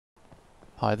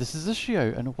Hi, this is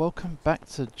Ishio, and welcome back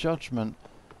to Judgment.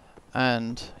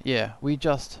 And yeah, we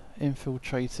just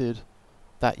infiltrated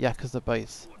that Yakuza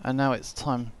base, and now it's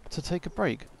time to take a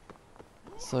break.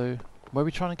 So, where are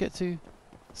we trying to get to?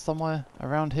 Somewhere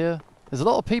around here? There's a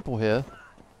lot of people here.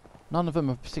 None of them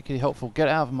are particularly helpful. Get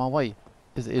out of my way.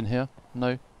 Is it in here?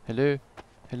 No. Hello?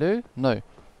 Hello? No.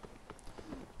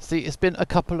 See, it's been a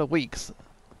couple of weeks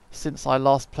since I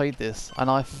last played this, and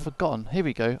I've forgotten. Here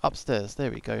we go, upstairs. There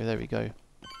we go, there we go.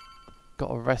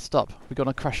 Gotta rest up. We're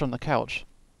gonna crash on the couch.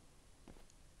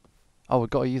 Oh, we've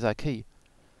got to use our key.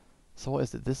 So what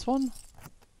is it, this one?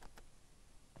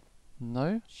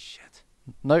 No? Shit.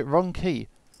 No, wrong key.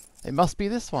 It must be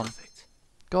this one. Perfect.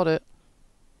 Got it.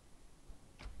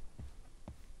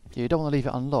 Yeah, you don't want to leave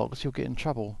it unlocked, you'll get in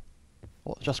trouble.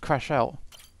 What, just crash out?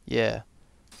 Yeah.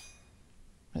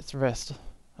 Let's rest,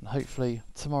 and hopefully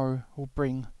tomorrow will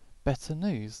bring better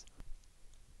news.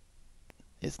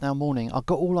 It's now morning. I've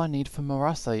got all I need for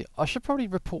Murase. I should probably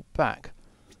report back.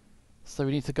 So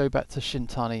we need to go back to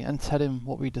Shintani and tell him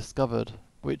what we discovered,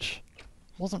 which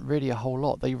wasn't really a whole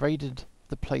lot. They raided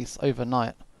the place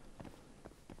overnight,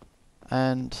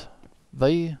 and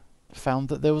they found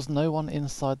that there was no one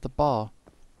inside the bar.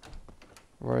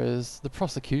 Whereas the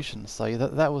prosecution say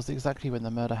that that was exactly when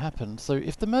the murder happened. So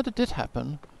if the murder did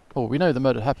happen, well, we know the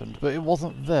murder happened, but it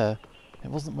wasn't there. It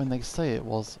wasn't when they say it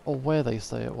was, or where they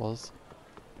say it was.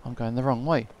 I'm going the wrong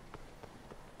way.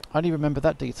 I only remember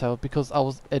that detail because I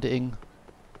was editing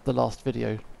the last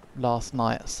video last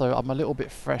night, so I'm a little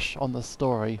bit fresh on the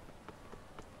story.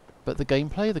 But the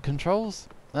gameplay, the controls,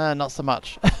 not so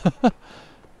much.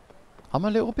 I'm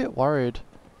a little bit worried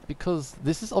because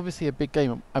this is obviously a big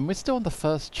game, and we're still on the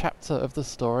first chapter of the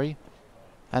story,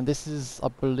 and this is, I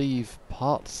believe,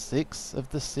 part 6 of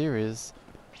the series.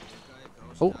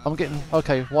 Oh, I'm getting...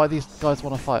 Okay, why these guys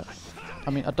want to fight? I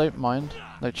mean, I don't mind.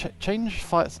 No, change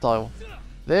fight style.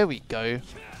 There we go.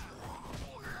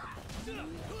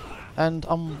 And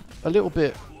I'm a little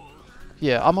bit...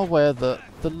 Yeah, I'm aware that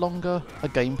the longer a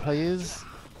gameplay is,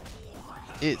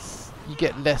 you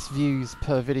get less views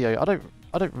per video.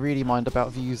 I don't really mind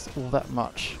about views all that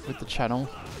much with the channel,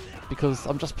 because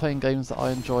I'm just playing games that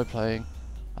I enjoy playing,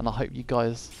 and I hope you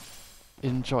guys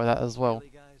enjoy that as well.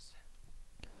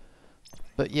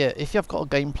 But yeah, if you've got a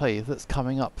gameplay that's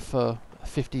coming up for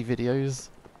 50 videos,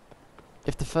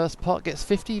 if the first part gets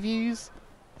 50 views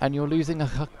and you're losing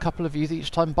a couple of views each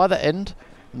time, by the end,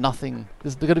 nothing.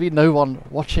 There's going to be no one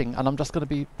watching, and I'm just going to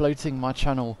be bloating my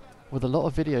channel with a lot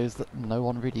of videos that no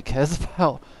one really cares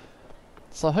about.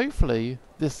 So hopefully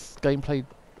this gameplay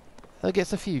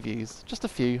gets a few views. Just a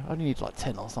few. I only need like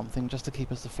 10 or something just to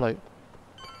keep us afloat.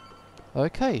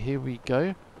 Okay, here we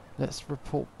go. Let's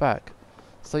report back.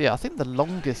 So yeah, I think the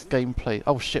longest gameplay...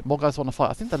 Oh shit, more guys want to fight.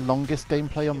 I think the longest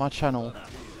gameplay on my channel,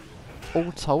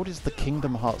 all told, is the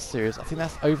Kingdom Hearts series. I think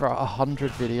that's over 100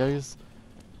 videos.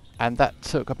 And that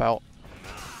took about...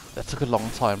 That took a long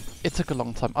time. It took a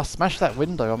long time. I smashed that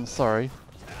window, I'm sorry.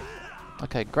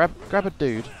 Okay, grab a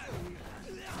dude.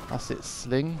 That's it,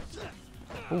 sling.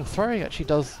 Oh, throwing actually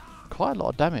does quite a lot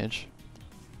of damage.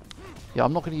 Yeah,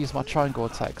 I'm not going to use my triangle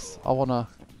attacks. I want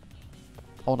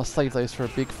to save those for a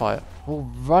big fight. Oh,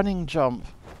 running jump.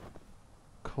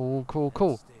 Cool, cool,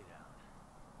 cool.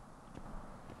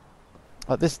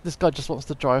 This guy just wants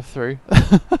to drive through.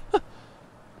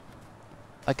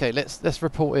 Okay, let's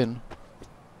report in.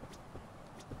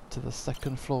 To the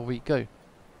second floor we go.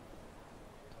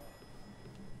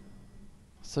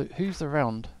 So who's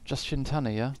around? Just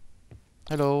Shintani, yeah?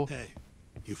 Hello. Hey,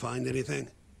 you find anything?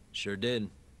 Sure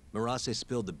did. Murase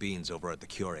spilled the beans over at the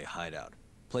Kyorei hideout.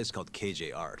 Place called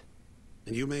KJ Art.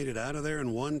 And you made it out of there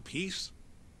in one piece?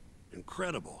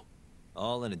 Incredible.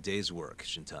 All in a day's work,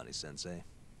 Shintani-sensei.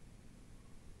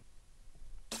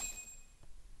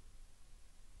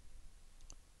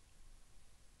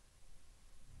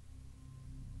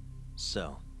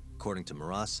 So, according to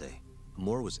Murase,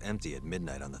 Amur was empty at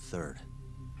midnight on the 3rd.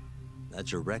 That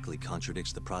directly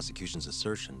contradicts the prosecution's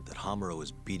assertion that Hamura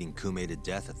was beating Kume to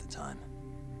death at the time.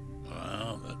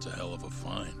 Well, that's a hell of a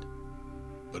find.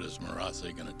 But is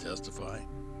Murase gonna testify?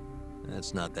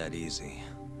 It's not that easy.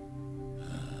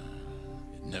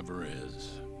 It never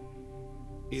is.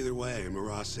 Either way,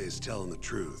 Murase is telling the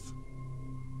truth.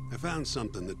 I found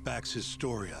something that backs his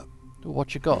story up.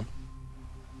 What you got?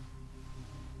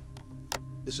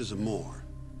 This is Amur.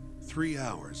 3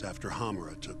 hours after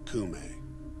Hamura took Kume.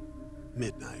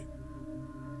 Midnight.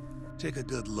 Take a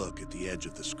good look at the edge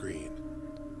of the screen.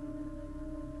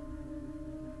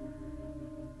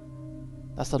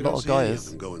 That's a We lot don't of see any of guys.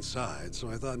 them go inside, so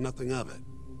I thought nothing of it.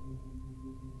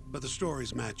 But the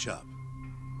stories match up.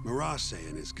 Murase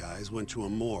and his guys went to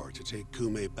Amor to take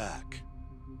Kume back.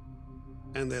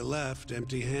 And they left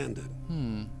empty-handed.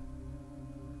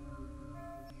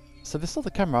 So they saw the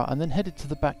camera and then headed to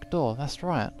the back door, that's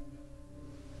right.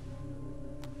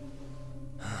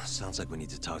 Sounds like we need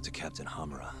to talk to Captain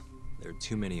Hamura. There are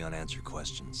too many unanswered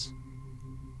questions.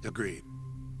 Agreed.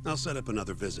 I'll set up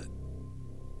another visit.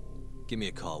 Give me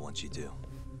a call once you do.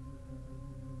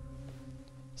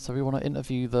 So we want to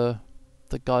interview the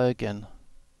guy again.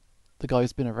 The guy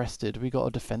who's been arrested. We got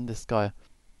to defend this guy.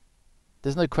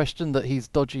 There's no question that he's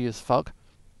dodgy as fuck.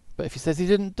 But if he says he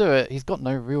didn't do it, he's got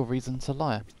no real reason to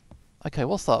lie. Okay,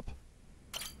 what's up?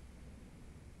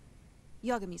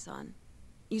 Yagami-san,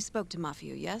 you spoke to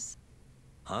Mafio, yes?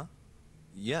 Huh?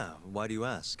 Yeah, why do you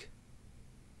ask?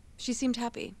 She seemed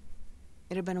happy.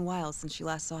 It had been a while since she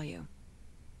last saw you.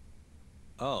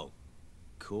 Oh,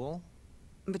 cool.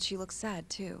 But she looks sad,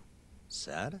 too.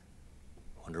 Sad?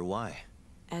 Wonder why.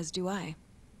 As do I.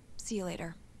 See you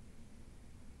later.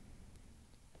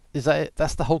 Is that it?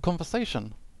 That's the whole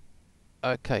conversation?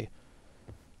 Okay.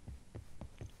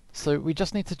 So we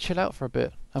just need to chill out for a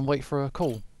bit and wait for a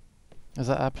call. Is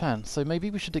that our plan? So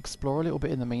maybe we should explore a little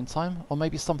bit in the meantime, or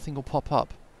maybe something will pop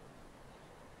up.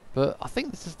 But I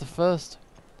think this is the first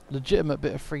legitimate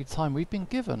bit of free time we've been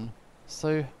given.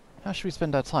 So how should we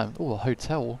spend our time? Oh, a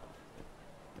hotel.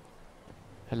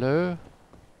 Hello?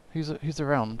 Who's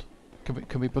around?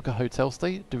 Can we book a hotel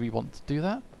stay? Do we want to do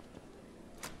that?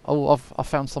 Oh, I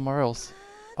found somewhere else.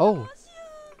 Oh,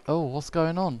 what's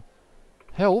going on?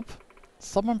 Help!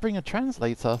 Someone bring a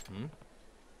translator.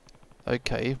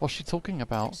 Okay, what's she talking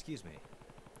about? Excuse me.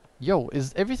 Yo,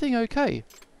 is everything okay?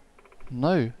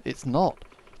 No, it's not.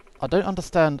 I don't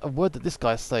understand a word that this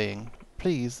guy's saying.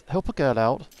 Please, help a girl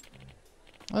out.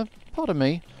 Pardon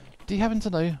me. Do you happen to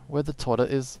know where the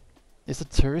toilet is? It's a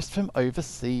tourist from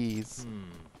overseas.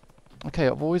 Okay,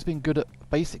 I've always been good at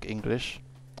basic English.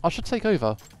 I should take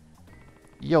over.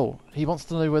 Yo, he wants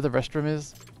to know where the restroom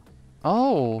is.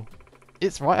 Oh,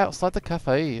 it's right outside the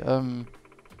cafe.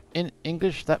 In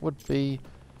English that would be...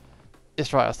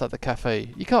 It's right outside the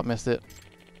cafe. You can't miss it.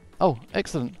 Oh,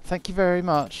 excellent. Thank you very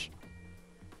much.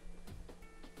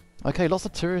 Okay, lots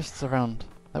of tourists around.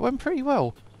 That went pretty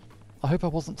well. I hope I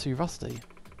wasn't too rusty.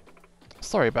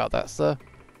 Sorry about that, sir.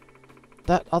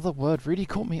 That other word really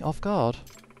caught me off guard.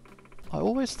 I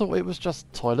always thought it was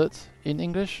just toilet in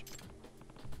English.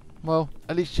 Well,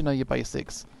 at least you know your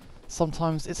basics.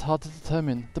 Sometimes it's hard to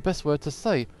determine the best word to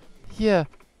say. Yeah,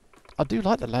 I do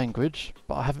like the language,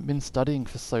 but I haven't been studying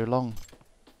for so long.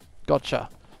 Gotcha.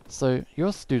 So, you're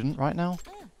a student right now?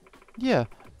 Yeah,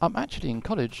 I'm actually in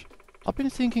college. I've been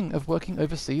thinking of working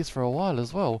overseas for a while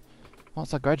as well.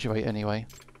 Once I graduate anyway.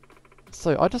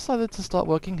 So, I decided to start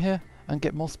working here and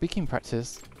get more speaking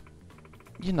practice.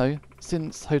 You know,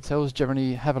 since hotels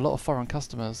generally have a lot of foreign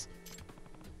customers.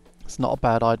 It's not a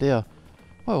bad idea.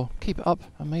 Well, keep it up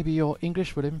and maybe your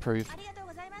English will improve.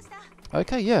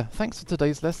 Okay, yeah, thanks for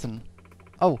today's lesson.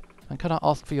 Oh, and can I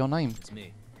ask for your name? It's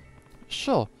me.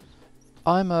 Sure.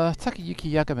 I'm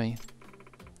Takayuki Yagami.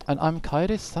 And I'm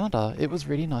Kaede Sanada. It was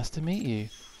really nice to meet you.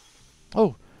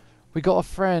 Oh, we got a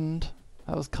friend.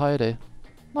 That was Kaede.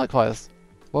 Likewise.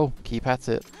 Well, keep at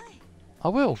it. I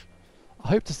will. I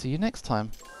hope to see you next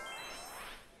time.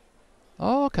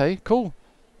 Oh, okay, cool.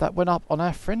 That went up on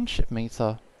our friendship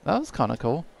meter. That was kind of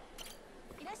cool.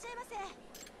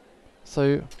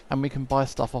 So, and we can buy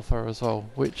stuff off her as well,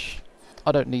 which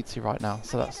I don't need to right now,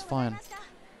 so that's fine.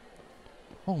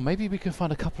 Oh, maybe we can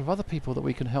find a couple of other people that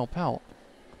we can help out.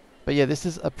 But yeah, this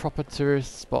is a proper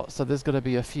tourist spot, so there's going to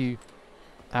be a few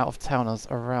out-of-towners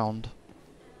around.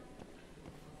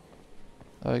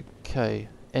 Okay.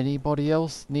 Anybody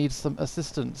else need some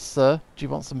assistance, sir? Do you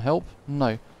want some help?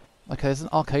 No. Okay, there's an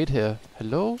arcade here.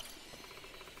 Hello?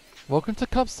 Welcome to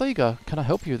Club Sega. Can I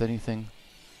help you with anything?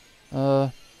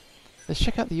 Let's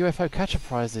check out the UFO catcher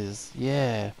prizes.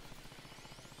 Yeah.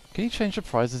 Can you change the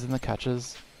prizes in the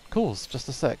catchers? Of course, just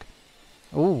a sec.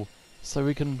 Oh, so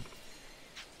we can...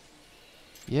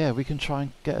 Yeah, we can try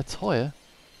and get a toy.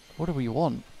 What do we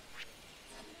want?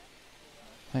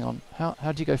 Hang on.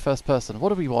 How do you go first person? What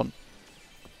do we want?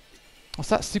 What's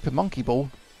that Super Monkey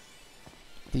Ball?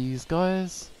 These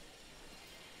guys?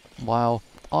 Wow.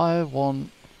 I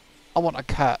want a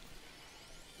cat.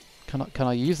 Can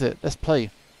I use it? Let's play.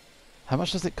 How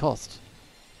much does it cost?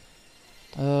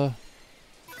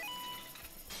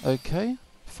 Okay.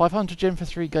 500 yen for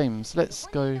 3 games. Let's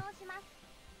go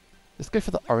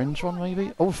for the orange one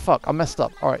maybe. Oh fuck, I messed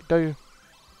up. Alright, go.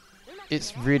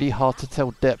 It's really hard to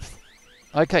tell depth.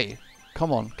 Okay,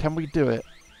 come on, can we do it?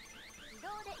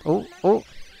 Oh,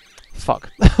 fuck.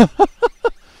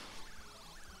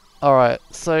 Alright,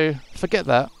 so forget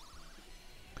that.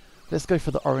 Let's go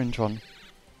for the orange one.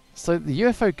 So the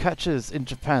UFO catchers in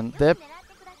Japan, they're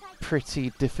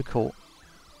pretty difficult.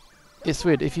 It's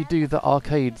weird, if you do the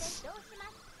arcades,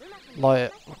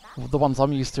 like the ones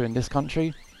I'm used to in this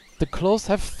country, the claws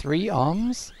have 3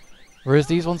 arms, whereas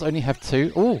these ones only have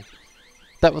 2. Ooh,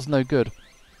 that was no good.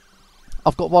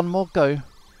 I've got one more go,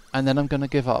 and then I'm going to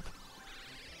give up.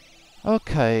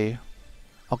 Okay,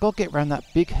 I've got to get around that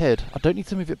big head. I don't need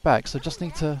to move it back, so I just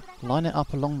need to line it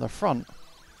up along the front.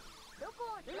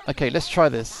 Okay, let's try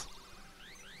this.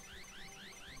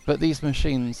 But these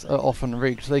machines are often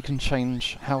rigged. They can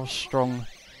change how strong...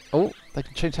 Oh, they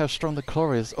can change how strong the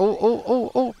claw is.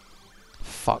 Oh.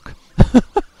 Fuck.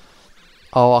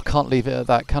 Oh, I can't leave it at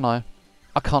that, can I?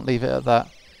 I can't leave it at that.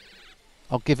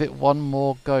 I'll give it one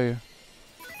more go.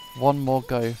 One more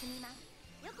go.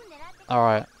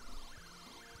 Alright.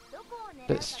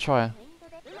 Let's try.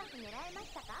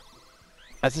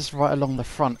 As it's right along the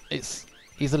front, he's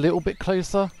a little bit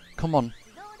closer. Come on.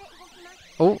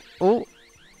 Oh.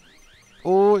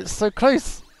 Oh, it's so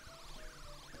close.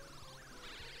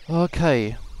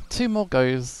 Okay, 2 more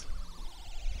goes.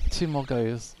 2 more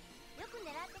goes.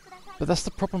 But that's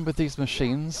the problem with these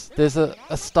machines. There's a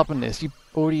stubbornness. You've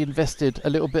already invested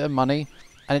a little bit of money,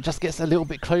 and it just gets a little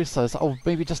bit closer. It's like, oh,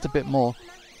 maybe just a bit more.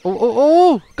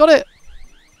 Oh, got it!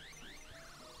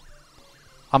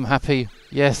 I'm happy.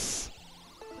 Yes.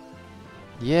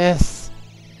 Yes.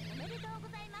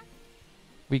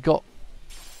 We got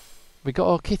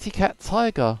our kitty cat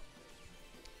tiger.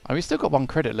 And we still got 1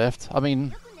 credit left. I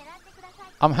mean,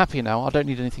 I'm happy now. I don't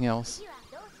need anything else.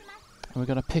 And we're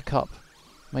going to pick up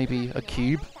maybe a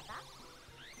cube.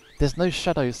 There's no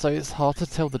shadow, so it's hard to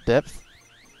tell the depth.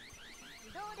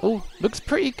 Oh, looks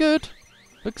pretty good.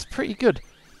 Looks pretty good.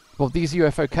 Well, these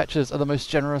UFO catchers are the most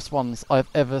generous ones I've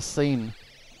ever seen.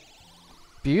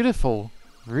 Beautiful.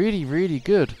 Really, really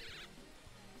good.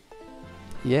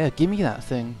 Yeah, give me that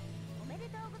thing.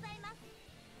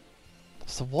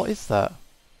 So what is that?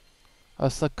 Oh,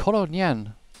 it's a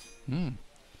Kolonyan.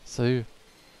 So...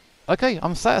 Okay,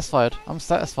 I'm satisfied. I'm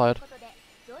satisfied.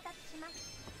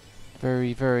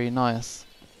 Very, very nice.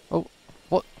 Oh,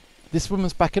 what? This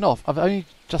woman's backing off. I've only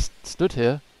just stood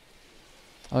here.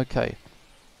 Okay.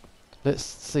 Let's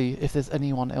see if there's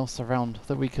anyone else around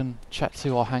that we can chat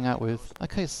to or hang out with.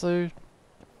 Okay, so...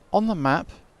 On the map,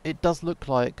 it does look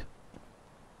like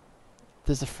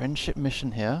there's a friendship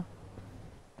mission here.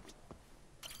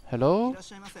 Hello?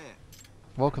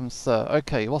 Welcome, sir.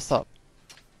 Okay, what's up?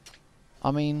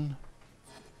 I mean,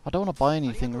 I don't want to buy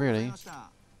anything really,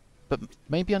 but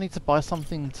maybe I need to buy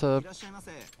something to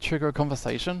trigger a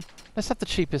conversation. Let's have the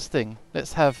cheapest thing.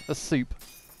 Let's have a soup.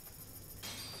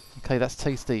 Okay, that's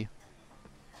tasty.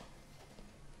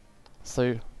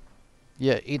 So,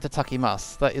 yeah,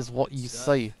 itadakimasu. That is what you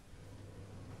say.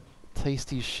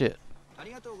 Tasty shit.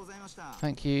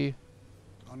 Thank you.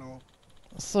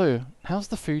 So, how's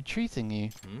the food treating you?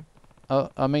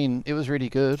 I mean, it was really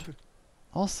good.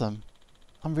 Awesome.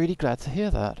 I'm really glad to hear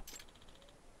that.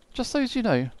 Just so as you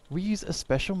know, we use a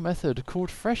special method called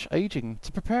fresh aging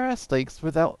to prepare our steaks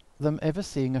without them ever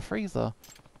seeing a freezer.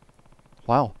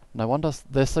 Wow, no wonder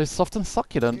they're so soft and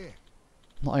succulent.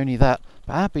 Not only that,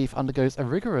 but our beef undergoes a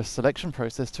rigorous selection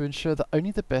process to ensure that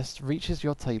only the best reaches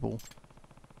your table.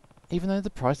 Even though the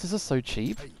prices are so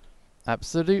cheap?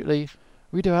 Absolutely.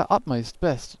 We do our utmost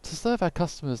best to serve our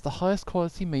customers the highest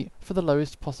quality meat for the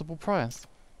lowest possible price.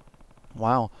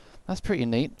 Wow, that's pretty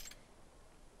neat.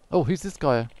 Oh, who's this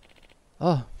guy?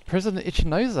 Oh, President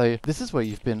Ichinose, this is where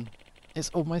you've been. It's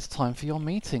almost time for your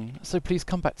meeting, so please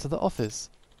come back to the office.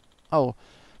 Oh,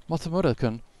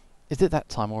 Motomura-kun, is it that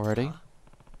time already?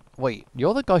 Wait,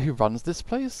 you're the guy who runs this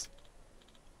place?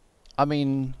 I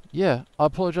mean, yeah, I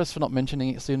apologise for not mentioning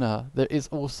it sooner. There is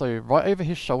also, right over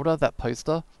his shoulder, that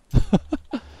poster.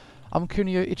 I'm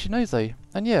Kunio Ichinose,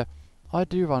 and yeah, I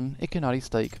do run Ikinari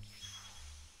Steak.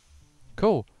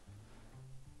 Cool.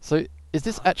 So, is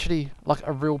this actually like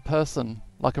a real person?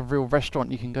 Like a real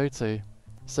restaurant you can go to?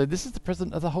 So this is the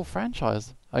president of the whole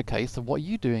franchise. Okay, so what are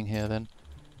you doing here then?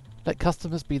 Let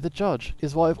customers be the judge,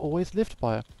 is what I've always lived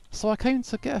by. So I came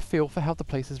to get a feel for how the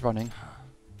place is running.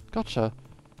 Gotcha.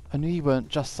 I knew you weren't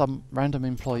just some random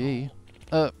employee.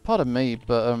 Pardon me,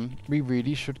 but we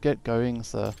really should get going,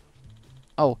 sir.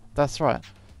 Oh, that's right.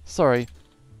 Sorry.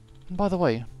 And by the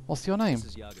way, what's your name?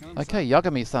 Okay,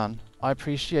 Yagami-san. I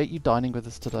appreciate you dining with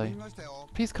us today.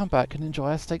 Please come back and enjoy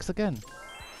our steaks again.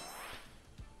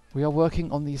 We are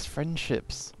working on these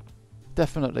friendships.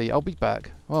 Definitely, I'll be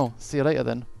back. Well, see you later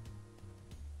then.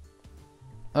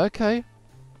 Okay.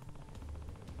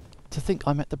 To think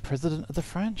I met the president of the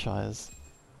franchise.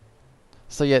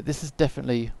 So yeah, this is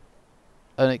definitely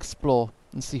an explore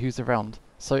and see who's around.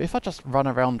 So if I just run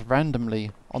around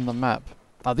randomly on the map...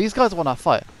 Now these guys want to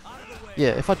fight.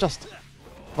 Yeah, if I just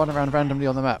run around randomly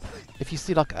on the map, if you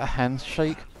see like a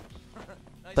handshake,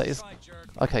 that is...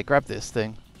 Okay, grab this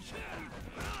thing.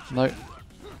 No.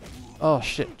 Oh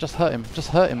shit, just hurt him, just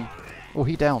hurt him. Oh,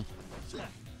 he down.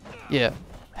 Yeah,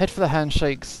 head for the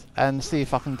handshakes and see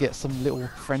if I can get some little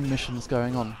friend missions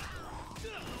going on.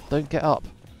 Don't get up.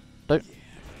 Don't...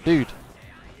 Dude.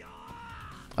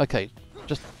 Okay,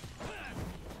 just...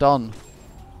 Done.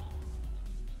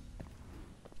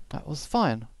 That was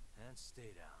fine.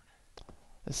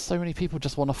 There's so many people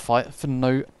just want to fight for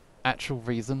no actual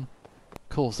reason.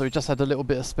 Cool, so we just had a little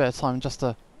bit of spare time just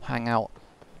to hang out.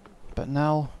 But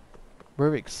now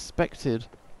we're expected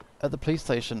at the police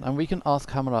station and we can ask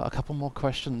Hamura a couple more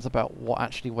questions about what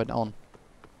actually went on.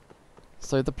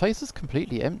 So the place is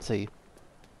completely empty.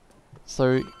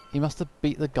 So he must have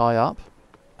beat the guy up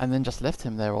and then just left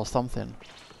him there or something.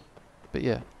 But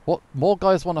yeah, what more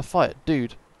guys want to fight?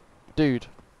 Dude. Dude.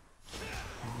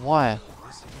 Why?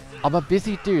 I'm a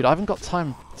busy dude. I haven't got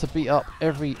time to beat up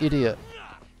every idiot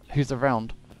who's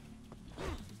around.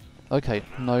 Okay,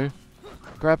 no.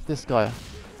 Grab this guy.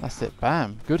 That's it.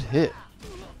 Bam. Good hit.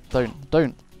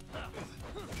 Don't.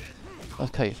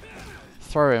 Okay.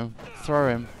 Throw him. Throw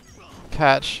him.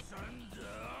 Catch.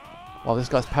 Well, this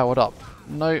guy's powered up.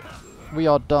 No. We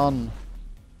are done.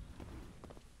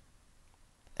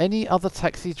 Any other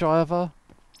taxi driver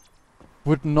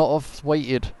would not have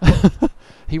waited.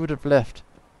 He would have left.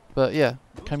 But yeah,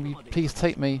 can you please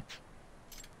take me?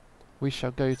 We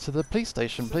shall go to the police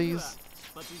station, please.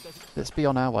 Let's be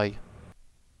on our way.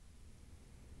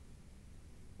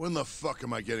 When the fuck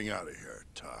am I getting out of here,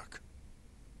 Tak?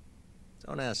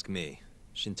 Don't ask me.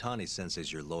 Shintani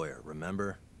Sensei's your lawyer,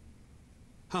 remember?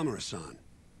 Hamura-san,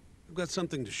 I've got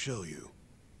something to show you.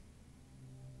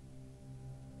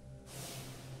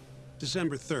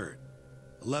 December 3rd,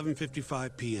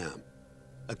 11:55 p.m.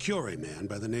 A Kyorei man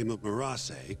by the name of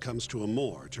Murase comes to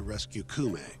Amor to rescue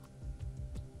Kume.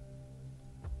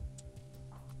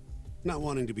 Not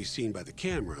wanting to be seen by the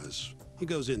cameras, he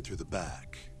goes in through the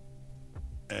back.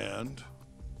 And?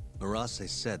 Murase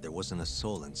said there wasn't a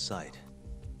soul in sight.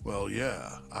 Well,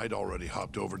 yeah, I'd already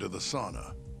hopped over to the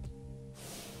sauna.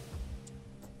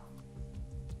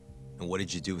 And what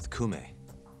did you do with Kume?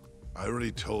 I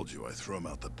already told you I threw him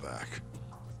out the back.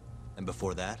 And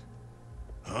before that?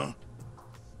 Huh?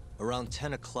 Around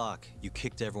 10 o'clock, you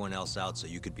kicked everyone else out so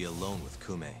you could be alone with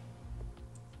Kume.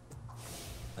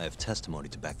 I have testimony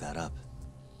to back that up.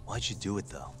 Why'd you do it,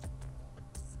 though?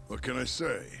 What can I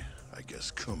say? I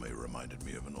guess Kume reminded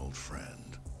me of an old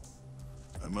friend.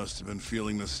 I must have been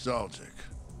feeling nostalgic.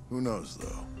 Who knows,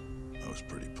 though? I was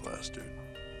pretty plastered.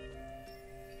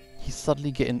 He's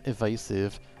suddenly getting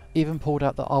evasive. Even pulled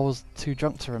out the I was too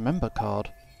drunk to remember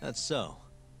card. That's so.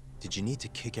 Did you need to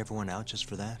kick everyone out just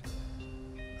for that?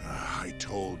 I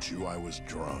told you I was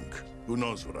drunk. Who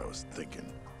knows what I was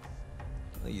thinking?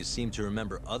 Well, you seem to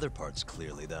remember other parts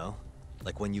clearly, though.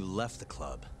 Like when you left the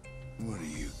club. What are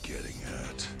you getting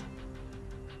at?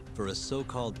 For a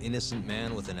so-called innocent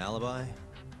man with an alibi,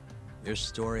 your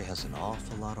story has an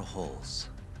awful lot of holes.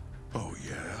 Oh,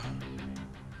 yeah?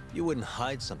 You wouldn't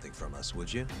hide something from us,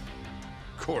 would you?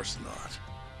 Of course not.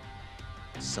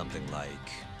 Something like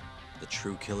the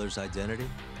true killer's identity?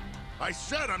 I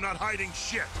said I'm not hiding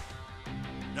shit!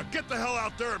 Now get the hell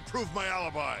out there and prove my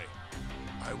alibi!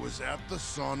 I was at the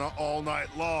sauna all night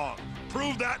long.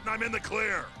 Prove that and I'm in the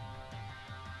clear!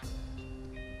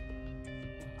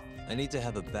 I need to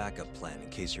have a backup plan in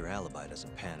case your alibi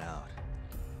doesn't pan out.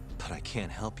 But I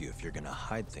can't help you if you're gonna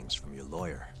hide things from your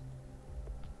lawyer.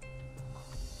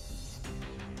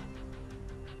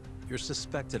 You're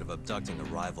suspected of abducting a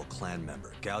rival clan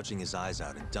member, gouging his eyes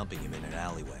out and dumping him in an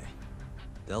alleyway.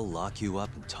 They'll lock you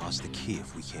up and toss the key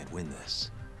if we can't win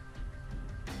this.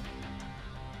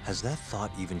 Has that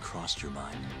thought even crossed your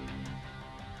mind?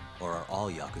 Or are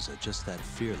all Yakuza just that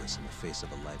fearless in the face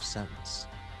of a life sentence?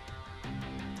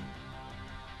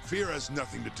 Fear has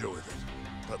nothing to do with it.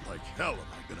 But like hell am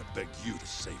I gonna beg you to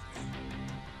save me?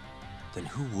 Then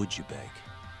who would you beg?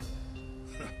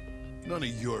 None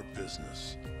of your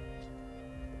business.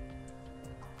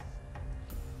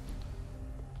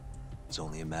 It's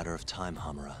only a matter of time,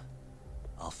 Hamura.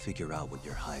 I'll figure out what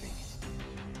you're hiding.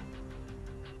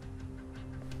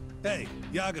 Hey,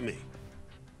 Yagami.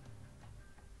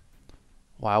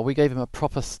 Wow, we gave him a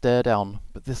proper stare down,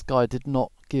 but this guy did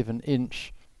not give an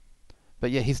inch.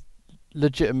 But yeah, he's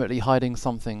legitimately hiding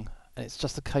something, and it's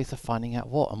just a case of finding out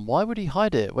what. And why would he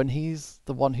hide it when he's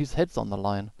the one whose head's on the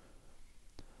line?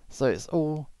 So it's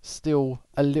all still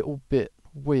a little bit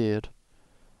Weird.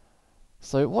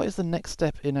 So what is the next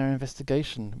step in our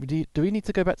investigation? Do we need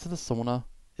to go back to the sauna?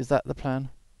 Is that the plan?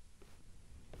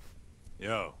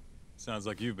 Yo, sounds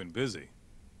like you've been busy.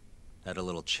 Had a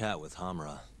little chat with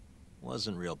Hamura.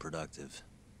 Wasn't real productive.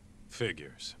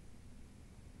 Figures.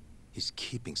 He's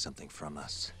keeping something from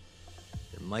us.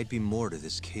 There might be more to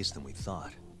this case than we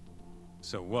thought.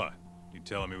 So what? You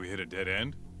telling me we hit a dead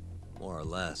end? More or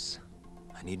less.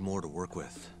 I need more to work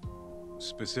with.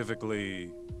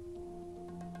 Specifically...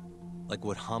 Like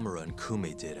what Hamura and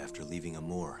Kume did after leaving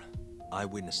Amur.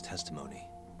 Eyewitness testimony.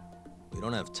 We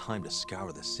don't have time to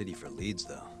scour the city for leads,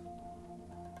 though.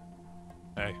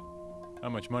 Hey, how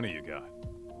much money you got?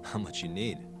 How much you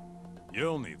need?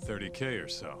 You'll need 30K or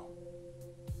so.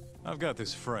 I've got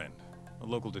this friend, a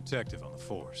local detective on the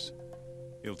force.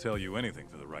 He'll tell you anything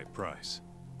for the right price.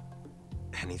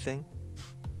 Anything?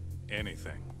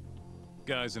 Anything.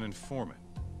 Guy's an informant.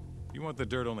 You want the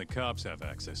dirt only cops have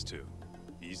access to.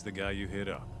 He's the guy you hit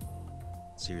up.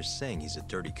 So you're saying he's a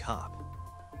dirty cop?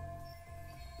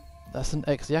 That's an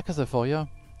ex-Yakuza for you.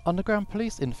 Underground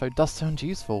police info does sound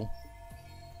useful.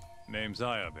 Name's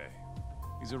Ayabe.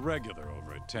 He's a regular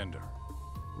over at Tender.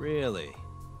 Really?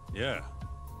 Yeah.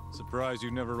 Surprised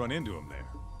you'd never run into him there.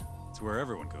 It's where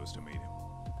everyone goes to meet him.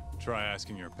 Try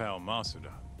asking your pal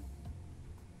Masuda.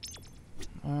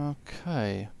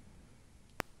 Okay.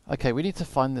 Okay, we need to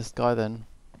find this guy then.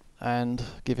 And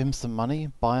give him some money,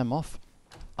 buy him off.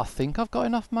 I think I've got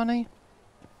enough money.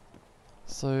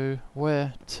 So,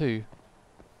 where to?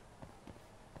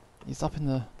 He's up in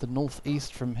the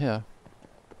northeast from here.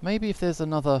 Maybe if there's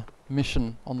another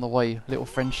mission on the way, little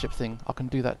friendship thing, I can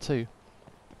do that too.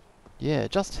 Yeah,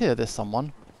 just here there's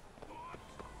someone.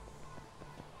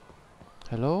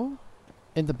 Hello?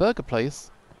 In the burger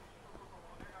place?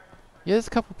 Yeah, there's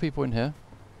a couple people in here.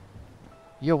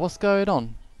 Yo, what's going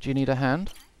on? Do you need a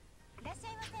hand?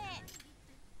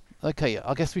 Okay,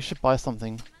 I guess we should buy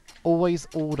something. Always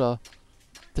order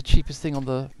the cheapest thing on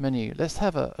the menu. Let's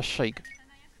have a shake.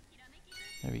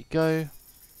 There we go.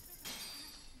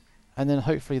 And then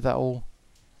hopefully that'll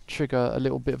trigger a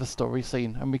little bit of a story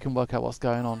scene and we can work out what's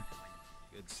going on.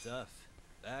 Good stuff.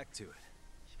 Back to it.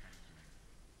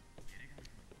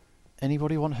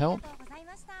 Anybody want help?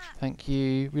 Thank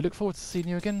you. We look forward to seeing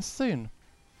you again soon.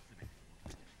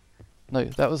 No,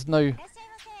 that was no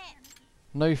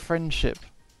friendship.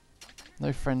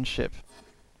 No friendship.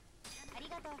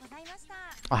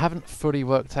 I haven't fully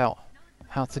worked out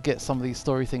how to get some of these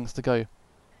story things to go.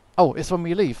 Oh, it's when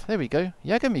we leave. There we go.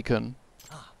 Yagami-kun.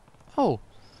 Oh,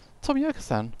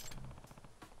 Tomioka-san.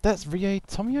 That's Rie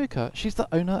Tomioka. She's the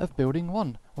owner of Building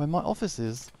 1, where my office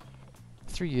is.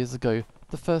 3 years ago,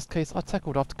 the first case I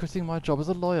tackled after quitting my job as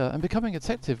a lawyer and becoming a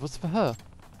detective was for her.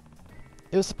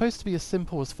 It was supposed to be as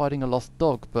simple as finding a lost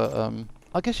dog, but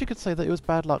I guess you could say that it was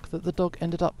bad luck that the dog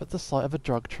ended up at the site of a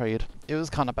drug trade. It was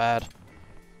kinda bad.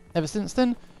 Ever since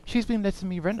then, she's been letting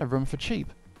me rent a room for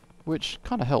cheap, which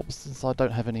kinda helps since I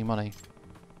don't have any money.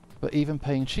 But even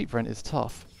paying cheap rent is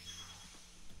tough.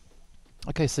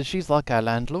 Okay, so she's like our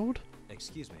landlord?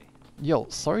 Excuse me. Yo,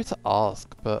 sorry to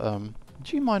ask, but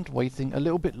do you mind waiting a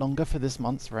little bit longer for this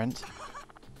month's rent?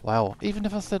 Wow, even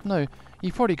if I said no,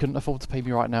 you probably couldn't afford to pay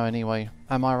me right now anyway.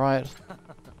 Am I right?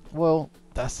 Well,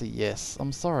 that's a yes.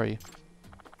 I'm sorry.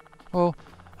 Well,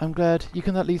 I'm glad you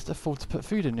can at least afford to put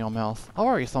food in your mouth. I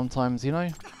worry sometimes, you know.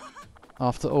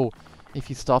 After all, if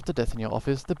you starved to death in your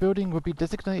office, the building would be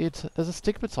designated as a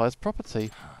stigmatized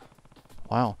property.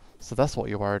 Wow, so that's what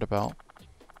you're worried about.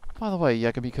 By the way,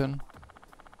 Yagami-kun,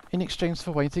 in exchange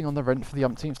for waiting on the rent for the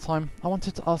umpteenth time, I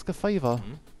wanted to ask a favour.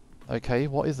 Okay,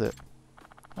 what is it?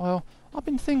 Well, I've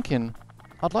been thinking.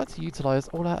 I'd like to utilise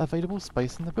all our available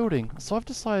space in the building, so I've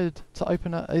decided to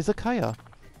open a izakaya.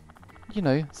 You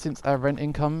know, since our rent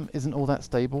income isn't all that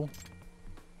stable.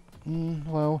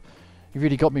 Well, you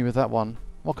really got me with that one.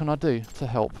 What can I do to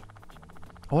help?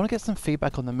 I want to get some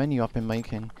feedback on the menu I've been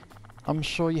making. I'm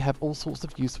sure you have all sorts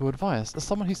of useful advice, as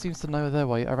someone who seems to know their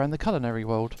way around the culinary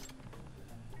world.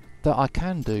 That I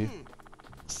can do.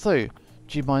 So,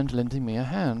 do you mind lending me a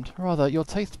hand? Rather, your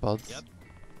taste buds? Yep.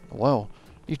 Well,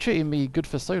 you've treated me good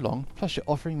for so long, plus you're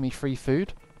offering me free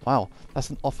food? Wow,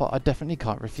 that's an offer I definitely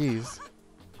can't refuse.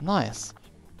 Nice.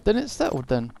 Then it's settled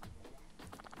then.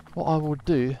 What I will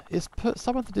do is put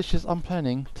some of the dishes I'm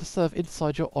planning to serve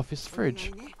inside your office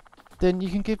fridge. Then you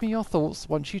can give me your thoughts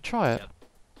once you try it.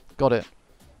 Got it.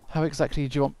 How exactly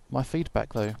do you want my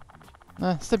feedback though?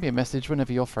 Send me a message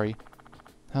whenever you're free.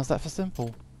 How's that for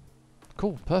simple?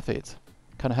 Cool, perfect.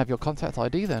 Can I have your contact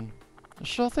ID then?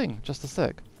 Sure thing, just a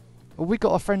sec. Oh, we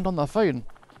got a friend on the phone.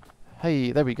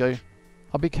 Hey, there we go.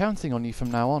 I'll be counting on you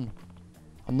from now on.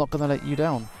 I'm not gonna let you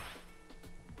down.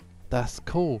 That's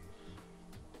cool.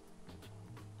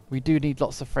 We do need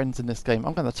lots of friends in this game.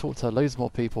 I'm going to talk to loads more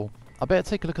people. I better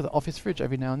take a look at the office fridge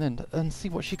every now and then and see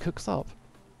what she cooks up.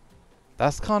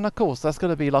 That's kind of cool. So that's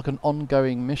going to be like an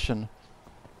ongoing mission.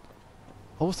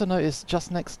 Also noticed just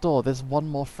next door there's one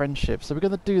more friendship. So we're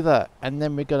going to do that and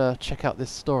then we're going to check out this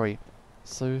story.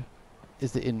 So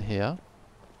is it in here?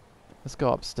 Let's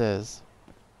go upstairs.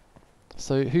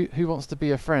 So who wants to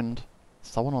be a friend?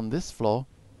 Someone on this floor.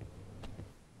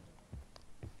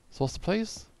 So what's the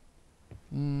place?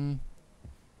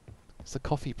 It's a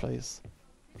coffee place.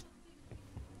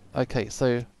 Okay,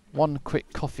 so one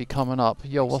quick coffee coming up.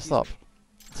 Yo, what's up?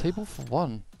 Table for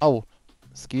one. Oh,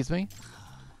 excuse me?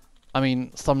 I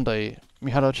mean, someday,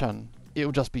 Miharu-chan,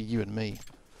 it'll just be you and me.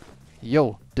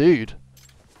 Yo, dude.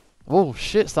 Oh,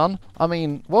 shit, son. I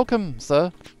mean, welcome,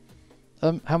 sir.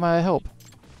 How may I help?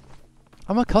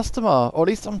 I'm a customer, or at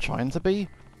least I'm trying to be.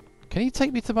 Can you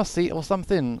take me to my seat or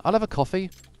something? I'll have a coffee.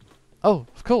 Oh,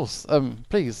 of course.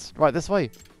 Please, right this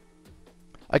way.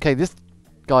 Okay, this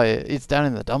guy is down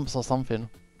in the dumps or something.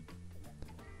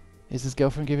 Is his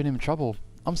girlfriend giving him trouble?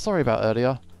 I'm sorry about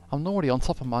earlier. I'm already on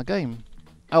top of my game.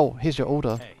 Oh, here's your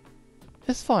order. Hey.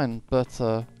 It's fine,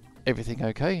 but, everything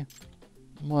okay?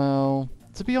 Well,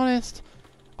 to be honest,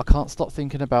 I can't stop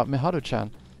thinking about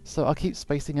Miharu-chan, so I keep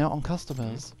spacing out on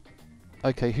customers.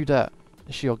 Okay, who dat?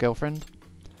 Is she your girlfriend?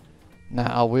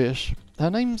 Nah, I wish. Her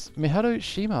name's Miharu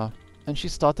Shima, and she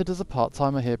started as a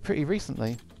part-timer here pretty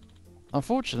recently.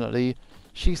 Unfortunately,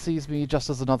 she sees me just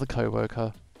as another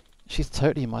co-worker. She's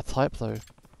totally my type though.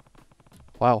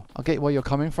 Wow, I get where you're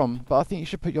coming from, but I think you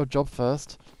should put your job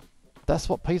first. That's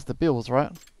what pays the bills,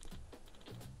 right?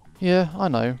 Yeah, I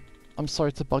know. I'm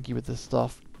sorry to bug you with this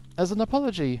stuff. As an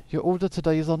apology, your order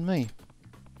today is on me.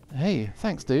 Hey,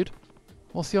 thanks dude.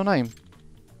 What's your name?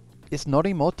 It's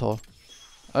Norimoto.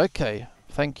 Okay,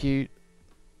 thank you.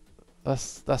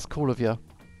 That's cool of you.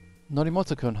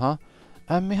 Norimoto-kun, huh?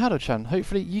 And Miharu-chan,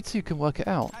 hopefully you two can work it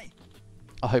out.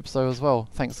 I hope so as well.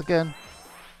 Thanks again.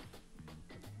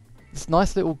 It's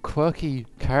nice little quirky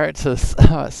characters.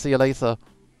 See you later.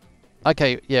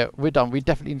 Okay, yeah, we're done. We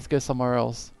definitely need to go somewhere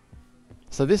else.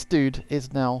 So this dude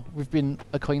is now... We've been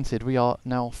acquainted. We are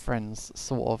now friends,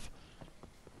 sort of.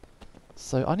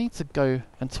 So I need to go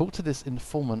and talk to this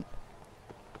informant.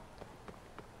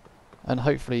 And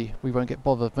hopefully we won't get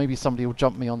bothered. Maybe somebody will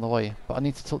jump me on the way. But I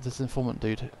need to talk to this informant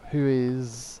dude. Who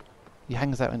is... He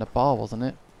hangs out in a bar, wasn't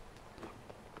it?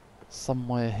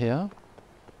 Somewhere here.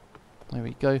 There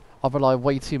we go. I rely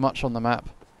way too much on the map.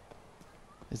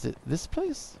 Is it this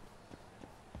place?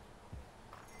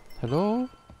 Hello?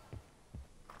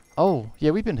 Oh,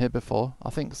 yeah, we've been here before. I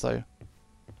think so.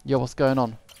 Yo, what's going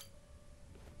on?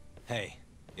 Hey,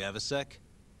 you have a sec?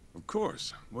 Of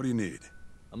course. What do you need?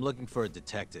 I'm looking for a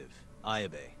detective,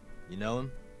 Ayabe. You know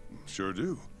him? Sure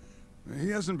do. He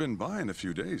hasn't been by in a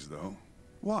few days, though.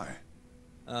 Why?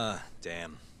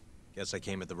 Damn. Guess I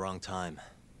came at the wrong time.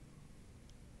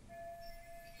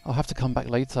 I'll have to come back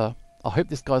later. I hope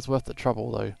this guy's worth the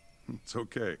trouble, though. It's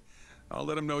okay. I'll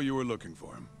let him know you were looking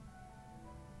for him.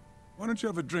 Why don't you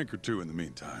have a drink or two in the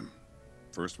meantime?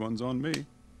 First one's on me.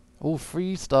 All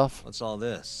free stuff. What's all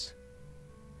this?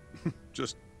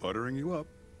 Just buttering you up.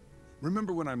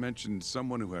 Remember when I mentioned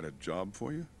someone who had a job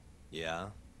for you? Yeah?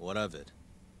 What of it?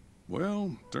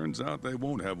 Well, turns out they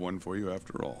won't have one for you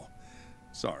after all.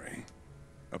 Sorry.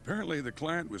 Apparently the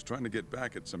client was trying to get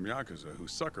back at some Yakuza who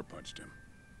sucker punched him.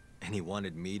 And he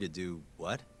wanted me to do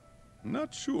what?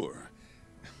 Not sure.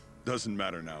 Doesn't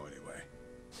matter now anyway.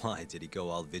 Why, did he go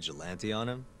all vigilante on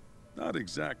him? Not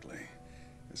exactly.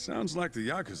 It sounds like the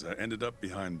Yakuza ended up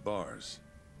behind bars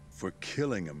for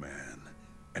killing a man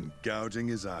and gouging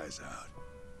his eyes out.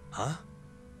 Huh?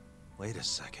 Wait a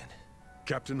second.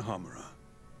 Captain Hamura.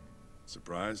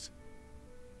 Surprised?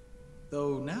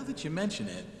 Though now that you mention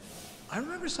it, I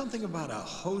remember something about a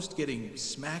host getting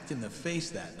smacked in the face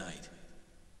that night.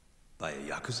 By a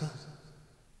Yakuza?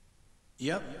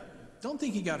 Yep. Don't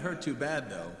think he got hurt too bad,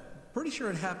 though. Pretty sure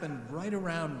it happened right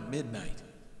around midnight.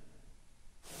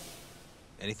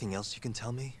 Anything else you can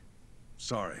tell me?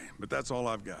 Sorry, but that's all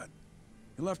I've got.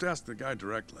 You'll have to ask the guy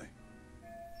directly.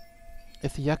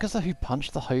 If the Yakuza who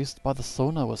punched the host by the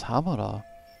sauna was Hamura,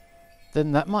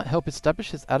 then that might help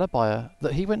establish his alibi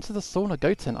that he went to the sauna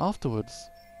Goten afterwards.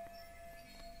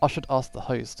 I should ask the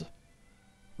host.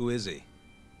 Who is he?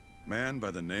 Man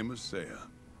by the name of Seiya.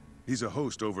 He's a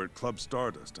host over at Club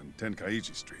Stardust on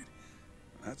Tenkaichi Street.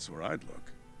 That's where I'd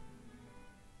look.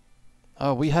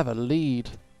 Oh, we have a lead,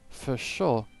 for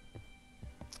sure.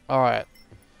 Alright.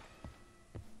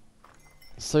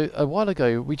 So, a while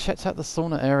ago, we checked out the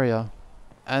sauna area,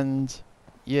 and,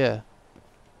 yeah.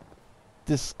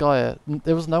 this guy,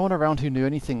 there was no one around who knew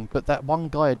anything, but that one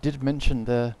guy did mention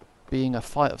there being a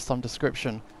fight of some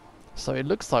description. So it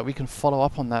looks like we can follow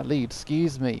up on that lead.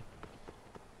 Excuse me.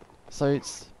 So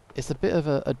it's a bit of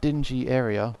a dingy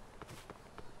area,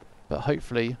 but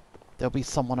hopefully there'll be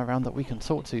someone around that we can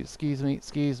talk to. Excuse me,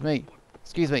 excuse me,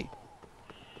 excuse me.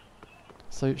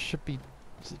 So it should be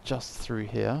just through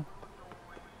here.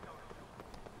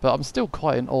 But I'm still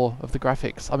quite in awe of the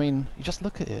graphics. I mean, you just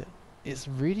look at it. It's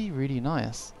really, really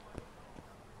nice.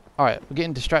 Alright, we're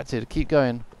getting distracted. Keep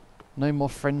going. No more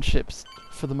friendships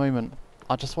for the moment.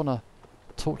 I just want to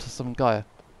talk to some guy.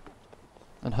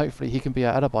 And hopefully he can be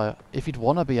our alibi. If he'd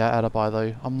want to be our alibi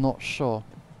though, I'm not sure.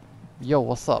 Yo,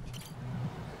 what's up?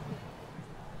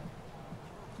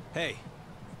 Hey,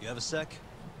 you have a sec?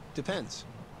 Depends.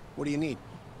 What do you need?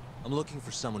 I'm looking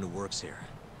for someone who works here.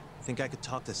 Think I could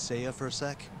talk to Seiya for a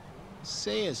sec?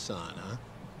 Seiya-san,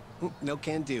 huh? No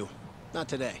can do. Not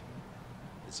today.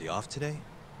 Is he off today?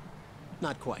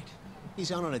 Not quite.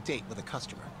 He's out on a date with a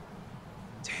customer.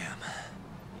 Damn.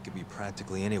 He could be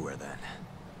practically anywhere then.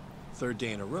 Third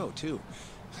day in a row, too.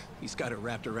 He's got it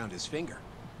wrapped around his finger.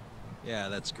 Yeah,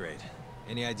 that's great.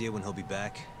 Any idea when he'll be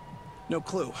back? No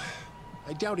clue.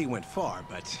 I doubt he went far,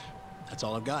 but that's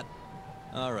all I've got.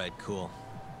 Alright, cool.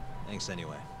 Thanks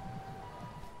anyway.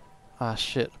 Ah,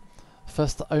 shit.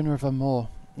 First the owner of Amor.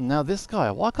 Now this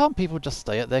guy, why can't people just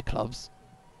stay at their clubs?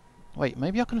 Wait,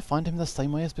 maybe I can find him the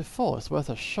same way as before. It's worth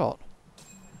a shot.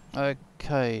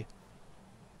 Okay.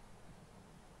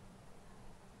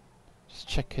 Just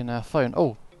checking our phone.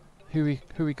 Oh, who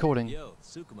we calling? Yo,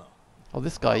 Tsukumo. Oh,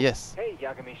 this guy, yes. Hey,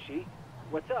 Yagami-shi.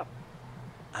 What's up?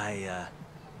 I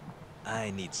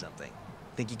need something.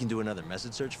 Think you can do another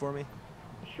message search for me?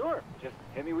 Sure. Just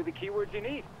hit me with the keywords you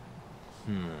need.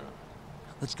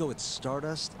 Let's go with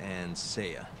Stardust and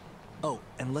Seiya. Oh,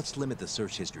 and let's limit the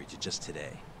search history to just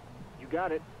today. You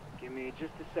got it. Give me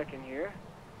just a second here.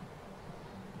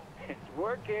 It's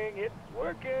working. It's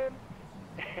working.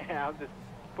 I'll just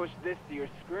push this to your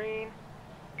screen.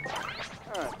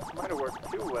 Might have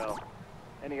worked too well.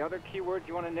 Any other keywords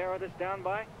you want to narrow this down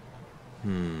by?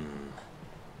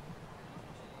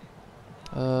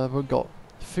 We've got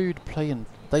food, play, and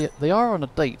they are on a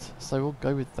date, so we'll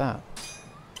go with that.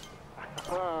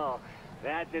 Oh,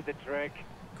 that did the trick.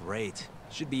 Great.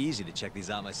 Should be easy to check these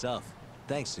out myself.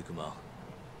 Thanks, Tsukumo.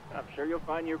 I'm sure you'll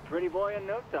find your pretty boy in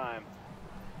no time.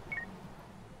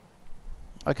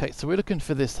 Okay, so we're looking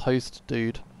for this host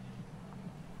dude.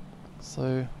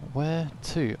 So, where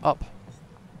to? Up.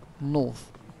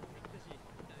 North.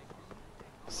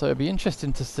 So it'd be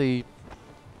interesting to see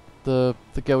the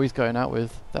girl he's going out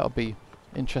with. That'll be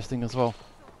interesting as well.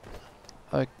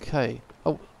 Okay.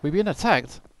 Oh, we're being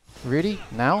attacked? Really?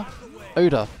 Now?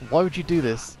 Oda, why would you do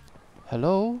this?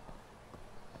 Hello?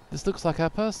 This looks like our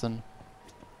person.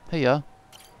 Hiya.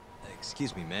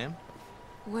 Excuse me, ma'am.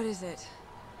 What is it?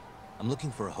 I'm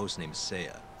looking for a host named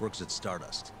Seiya. Works at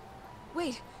Stardust.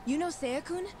 Wait, you know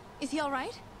Seiya-kun? Is he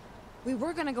alright? We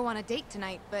were gonna go on a date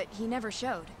tonight, but he never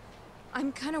showed.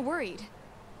 I'm kinda worried.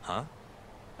 Huh?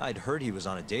 I'd heard he was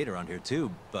on a date around here too,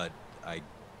 but I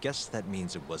guess that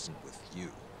means it wasn't with you.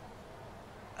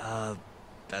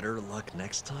 Better luck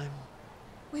next time?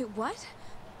 Wait, what?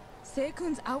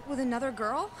 Seiya-kun's out with another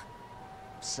girl?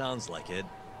 Sounds like it,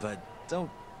 but don't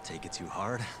take it too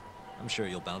hard. I'm sure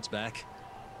you'll bounce back.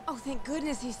 Oh, thank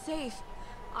goodness he's safe.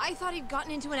 I thought he'd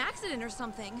gotten into an accident or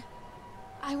something.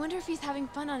 I wonder if he's having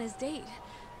fun on his date.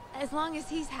 As long as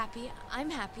he's happy, I'm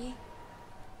happy.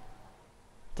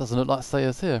 Doesn't look like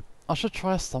Seiya's here. I should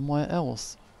try somewhere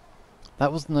else.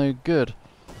 That was no good.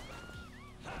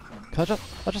 Can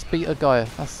I just beat a guy?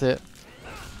 That's it.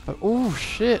 But, oh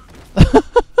shit!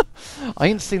 I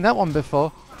ain't seen that one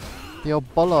before. The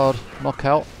old bollard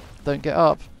knockout. Don't get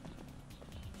up.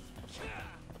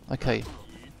 Okay.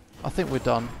 I think we're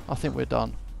done. I think we're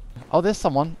done. Oh, there's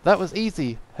someone. That was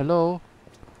easy. Hello?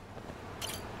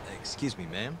 Excuse me,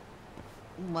 ma'am.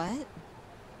 What?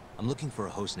 I'm looking for a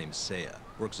host named Seiya.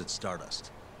 Works at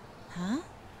Stardust. Huh?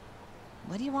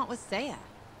 What do you want with Seiya?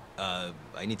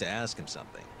 I need to ask him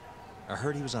something. I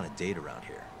heard he was on a date around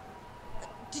here.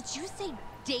 Did you say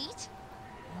date?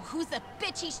 Who's the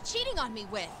bitch he's cheating on me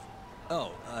with?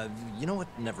 Oh, you know what?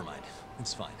 Never mind.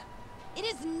 It's fine. It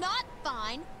is not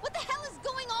fine. What the hell is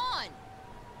going on?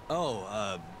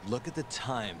 Oh, look at the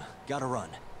time. Gotta run.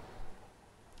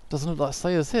 Doesn't look like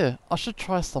Seiya's here. I should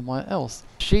try somewhere else.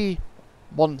 She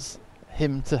wants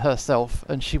him to herself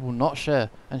and she will not share,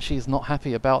 and she's not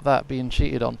happy about that, being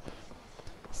cheated on.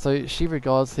 So she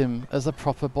regards him as a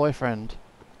proper boyfriend,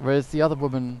 whereas the other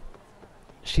woman,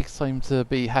 she seemed to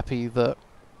be happy that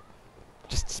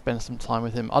just spend some time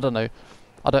with him. I don't know.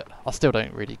 I still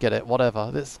don't really get it.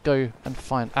 Whatever. Let's go and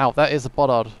find out. That is a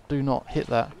bollard. Do not hit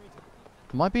that.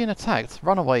 Am I being attacked?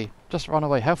 Run away. Just run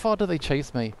away. How far do they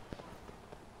chase me?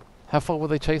 How far will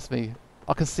they chase me?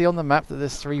 I can see on the map that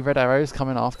there's 3 red arrows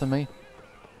coming after me.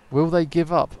 Will they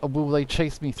give up, or will they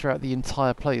chase me throughout the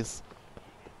entire place?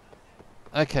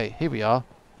 Okay, here we are.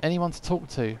 Anyone to talk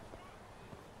to?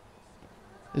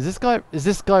 Is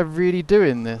this guy really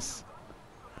doing this?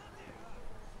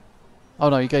 Oh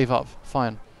no, he gave up.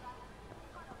 Fine.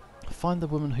 Find the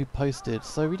woman who posted.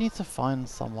 So we need to find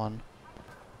someone.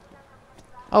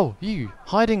 Oh, you.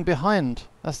 Hiding behind.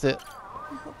 That's it.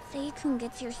 I hope Saya-kun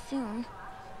gets here soon.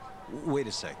 Wait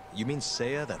a sec. You mean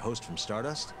Seiya, that host from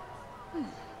Stardust?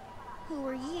 Who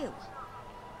are you?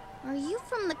 Are you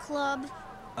from the club?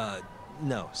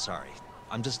 No, sorry.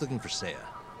 I'm just looking for Seiya.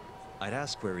 I'd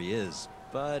ask where he is,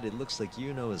 but it looks like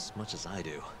you know as much as I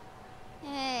do.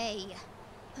 Hey,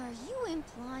 are you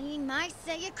implying my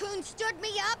Saya-kun stood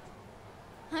me up?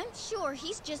 I'm sure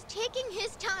he's just taking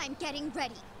his time getting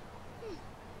ready.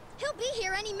 He'll be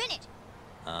here any minute.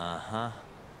 Uh-huh.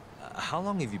 How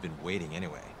long have you been waiting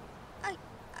anyway?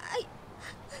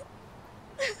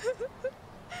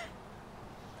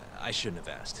 I shouldn't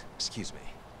have asked. Excuse me.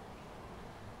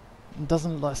 It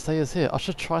doesn't look like Seiya's here. I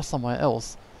should try somewhere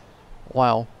else.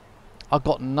 Wow. I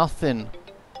got nothing.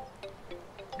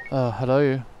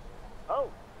 Hello?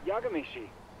 Oh, Yagamishi.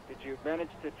 Did you manage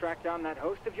to track down that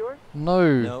host of yours?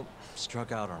 No. Nope.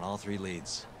 Struck out on all 3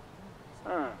 leads.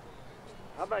 Huh.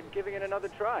 How about giving it another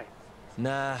try?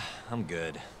 Nah, I'm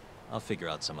good. I'll figure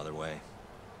out some other way.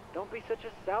 Don't be such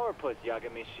a sourpuss,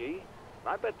 Yagamishi.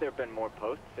 I bet there have been more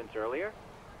posts since earlier.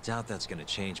 Doubt that's gonna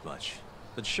change much.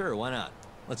 But sure, why not?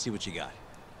 Let's see what you got.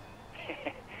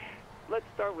 Let's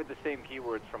start with the same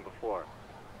keywords from before.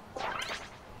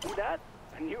 See that?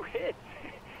 A new hit.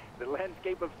 The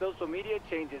landscape of social media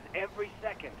changes every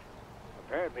second.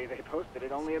 Apparently they posted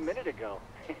it only a minute ago.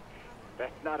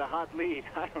 That's not a hot lead.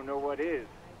 I don't know what is.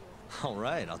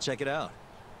 Alright, I'll check it out.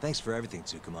 Thanks for everything,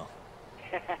 Tsukumo.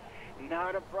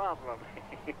 Not a problem.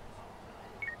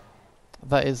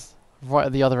 That is right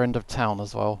at the other end of town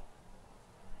as well.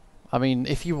 I mean,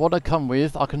 if you want to come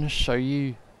with, I can show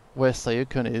you where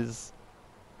Saya-kun is.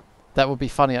 That would be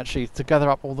funny actually, to gather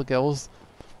up all the girls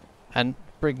and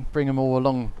bring them all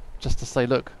along just to say,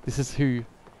 look, this is who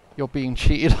you're being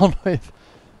cheated on with.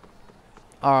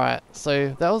 Alright,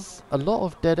 so that was a lot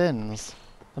of dead ends.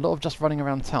 A lot of just running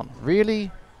around town.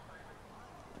 Really?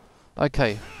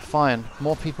 Okay, fine.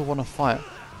 More people want to fight.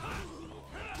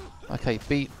 Okay,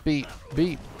 beat.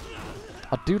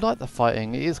 I do like the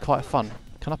fighting. It is quite fun.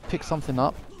 Can I pick something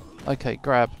up? Okay,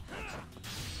 grab.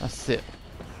 That's it.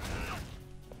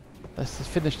 Let's just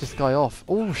finish this guy off.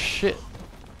 Oh, shit.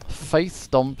 Face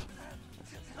stomp.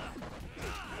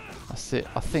 That's it.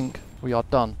 I think we are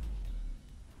done.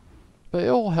 But it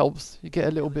all helps. You get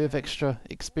a little bit of extra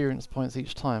experience points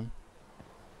each time.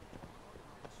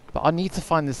 But I need to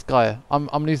find this guy. I'm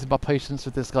losing my patience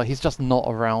with this guy. He's just not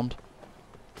around.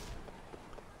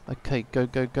 Okay, go.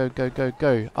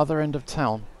 Other end of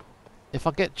town. If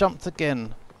I get jumped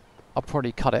again, I'll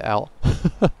probably cut it out.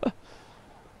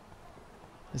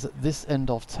 Is at this end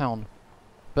of town.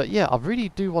 But yeah, I really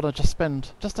do want to just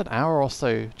spend just an hour or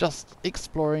so just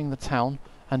exploring the town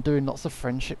and doing lots of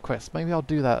friendship quests. Maybe I'll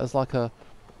do that as like a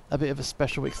bit of a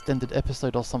special extended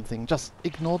episode or something. Just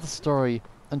ignore the story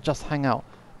and just hang out.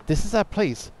 This is our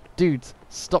place. Dudes,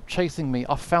 stop chasing me.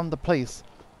 I found the place.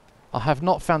 I have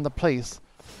not found the place.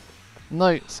 No,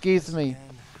 excuse me.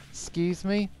 Excuse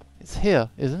me? It's here,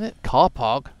 isn't it? Car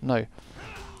park? No.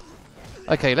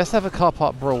 Okay, let's have a car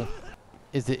park brawl.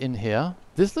 Is it in here?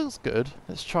 This looks good.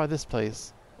 Let's try this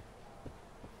place.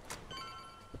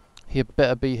 He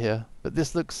better be here. But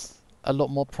this looks a lot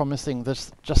more promising than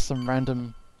just some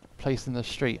random place in the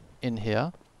street in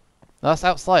here. No, that's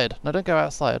outside. No, don't go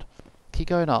outside. Keep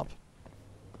going up.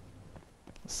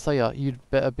 Seiya, you'd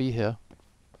better be here.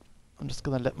 I'm just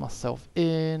gonna let myself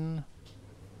in.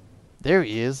 There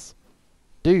he is.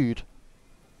 Dude.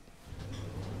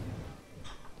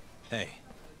 Hey,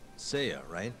 Seiya,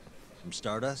 right? From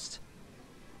Stardust?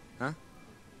 Huh?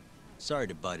 Sorry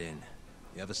to butt in.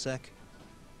 You have a sec?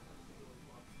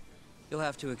 You'll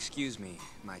have to excuse me,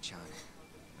 Mai-chan.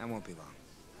 I won't be long.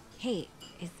 Hey,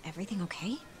 is everything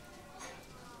okay?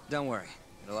 Don't worry.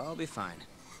 It'll all be fine.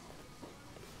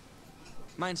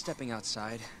 Mind stepping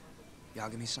outside,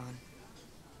 Yagami-san?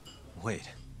 Wait.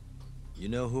 You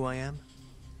know who I am?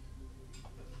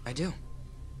 I do.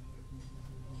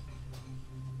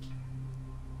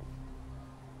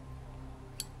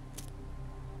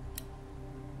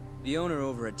 The owner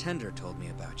over at Tender told me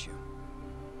about you.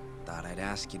 Thought I'd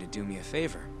ask you to do me a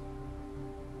favor.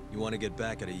 You want to get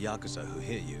back at a Yakuza who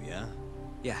hit you, yeah?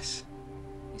 Yes.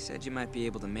 He said you might be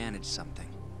able to manage something.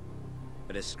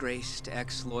 A disgraced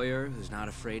ex-lawyer who's not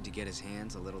afraid to get his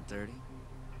hands a little dirty.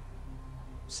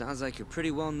 Sounds like you're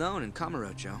pretty well known in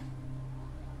Kamurocho.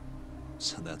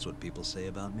 So that's what people say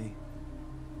about me?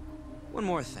 One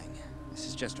more thing. This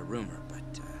is just a rumor,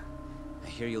 but I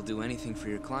hear you'll do anything for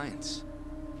your clients.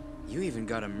 You even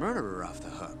got a murderer off the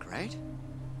hook, right?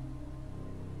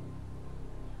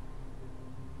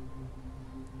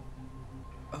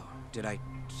 Oh, did I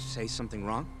say something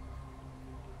wrong?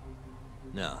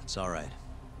 No, it's alright.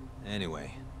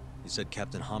 Anyway, you said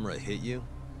Captain Hamura hit you?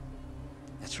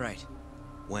 That's right.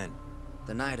 When?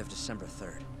 The night of December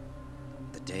 3rd.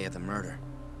 The day of the murder.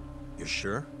 You're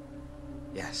sure?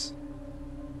 Yes.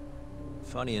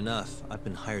 Funny enough, I've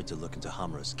been hired to look into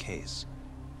Hamura's case.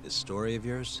 This story of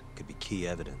yours could be key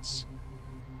evidence.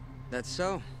 That's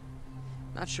so.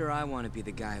 Not sure I want to be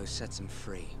the guy who sets him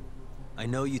free. I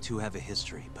know you two have a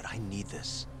history, but I need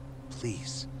this.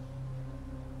 Please.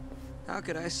 How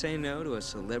could I say no to a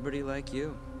celebrity like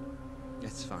you?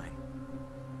 It's fine.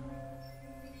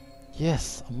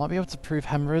 Yes, I might be able to prove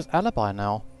Hamura's alibi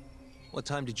now. What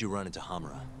time did you run into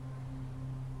Hamura?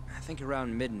 I think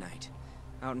around midnight.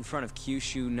 Out in front of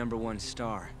Kyushu #1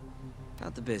 Star.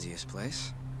 Not the busiest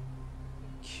place.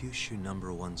 Kyushu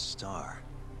 #1 Star?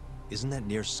 Isn't that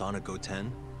near Sona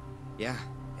Goten? Yeah,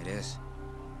 it is.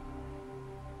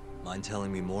 Mind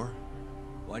telling me more?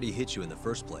 Why'd he hit you in the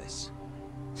first place?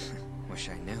 Wish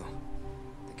I knew.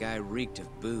 The guy reeked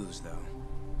of booze, though.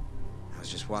 I was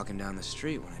just walking down the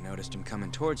street when I noticed him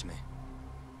coming towards me.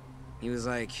 He was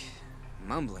like,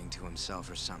 mumbling to himself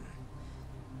or something.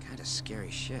 Kinda scary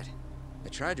shit. I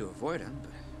tried to avoid him,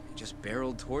 but he just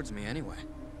barreled towards me anyway.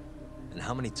 And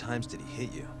how many times did he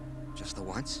hit you? Just the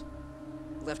once.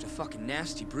 Left a fucking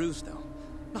nasty bruise, though.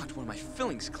 Knocked one of my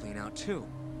fillings clean out, too.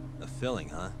 A filling,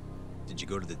 huh? Did you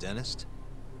go to the dentist?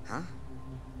 Huh?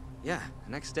 Yeah,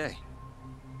 the next day.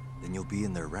 Then you'll be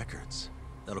in their records.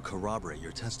 That'll corroborate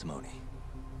your testimony.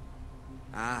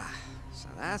 Ah, so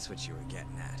that's what you were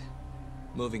getting at.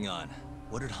 Moving on.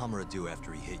 What did Hamura do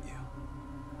after he hit you?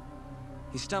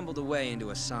 He stumbled away into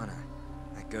a sauna.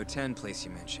 That Goten place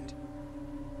you mentioned.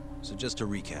 So just to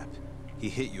recap, he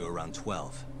hit you around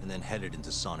 12, and then headed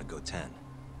into Sona Goten.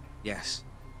 Yes.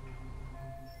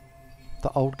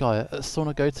 The old guy at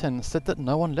Sona Goten said that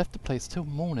no one left the place till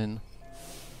morning.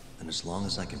 And as long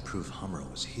as I can prove Hamura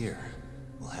was here,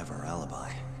 we'll have our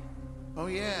alibi. Oh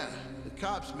yeah, the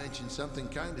cops mentioned something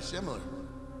kinda similar.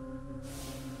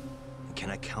 And can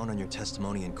I count on your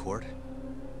testimony in court?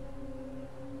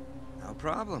 No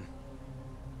problem.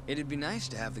 It'd be nice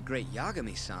to have the great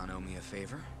Yagami-san owe me a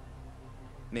favor.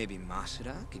 Maybe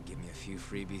Masuda could give me a few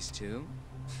freebies too?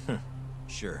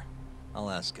 Sure. I'll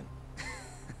ask him.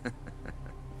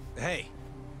 Hey!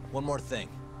 One more thing.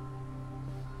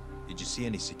 Did you see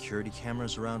any security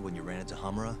cameras around when you ran into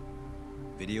Hamura?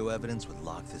 Video evidence would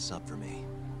lock this up for me.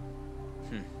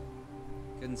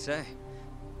 Couldn't say.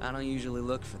 I don't usually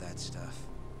look for that stuff.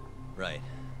 Right.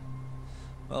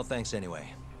 Well, thanks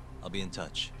anyway. I'll be in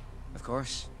touch. Of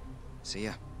course. See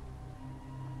ya.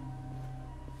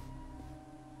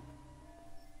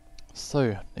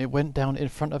 So, it went down in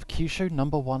front of Kyushu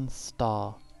 #1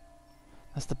 Star.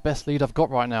 That's the best lead I've got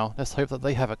right now. Let's hope that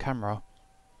they have a camera.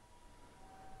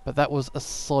 But that was a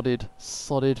solid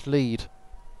lead.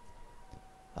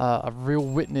 A real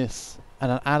witness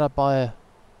and an alibi,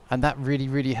 and that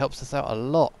really helps us out a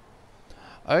lot.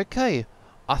 Okay,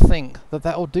 I think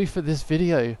that will do for this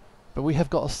video, but we have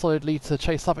got a solid lead to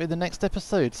chase up in the next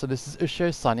episode. So this is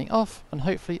Ushio signing off, and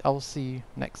hopefully I'll see you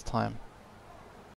next time.